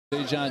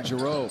John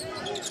Giroux.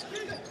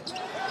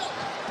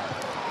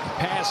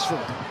 Pass from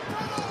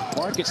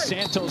Marcus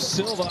Santos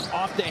Silva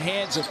off the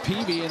hands of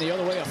Peavy and the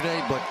other way up.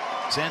 Today, but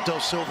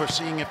Santos Silva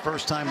seeing it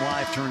first time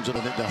live turns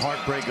into the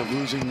heartbreak of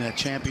losing that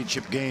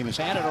championship game.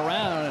 Had it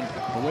around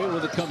and away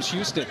with it comes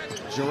Houston.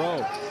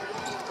 Giroux.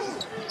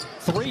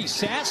 Three.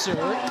 Sasser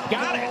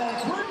got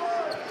it.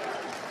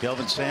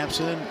 Kelvin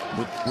Sampson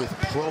with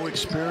pro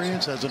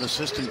experience as an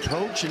assistant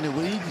coach in the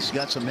league. He's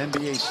got some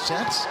NBA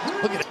sets.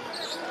 Look at it.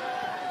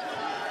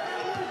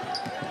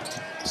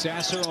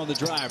 Sasser on the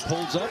drive,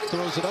 pulls up,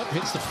 throws it up,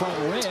 hits the front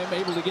rim,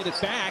 able to get it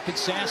back, and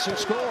Sasser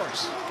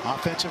scores.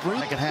 Offensive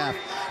rebound. Second half.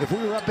 If we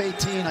were up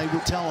 18, I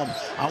would tell them,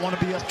 I want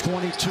to be up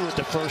 22 at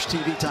the first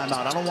TV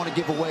timeout. I don't want to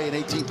give away an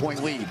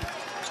 18-point lead.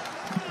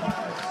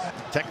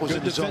 Tech was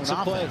in his own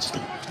offense.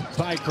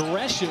 By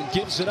Gresham,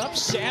 gives it up.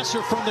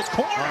 Sasser from the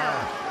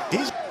corner.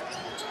 He's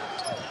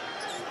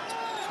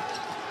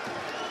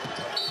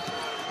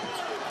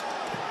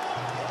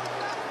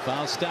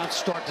foul stop.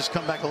 Start this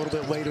comeback a little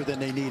bit later than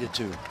they needed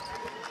to.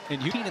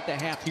 And you at the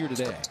half here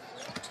today.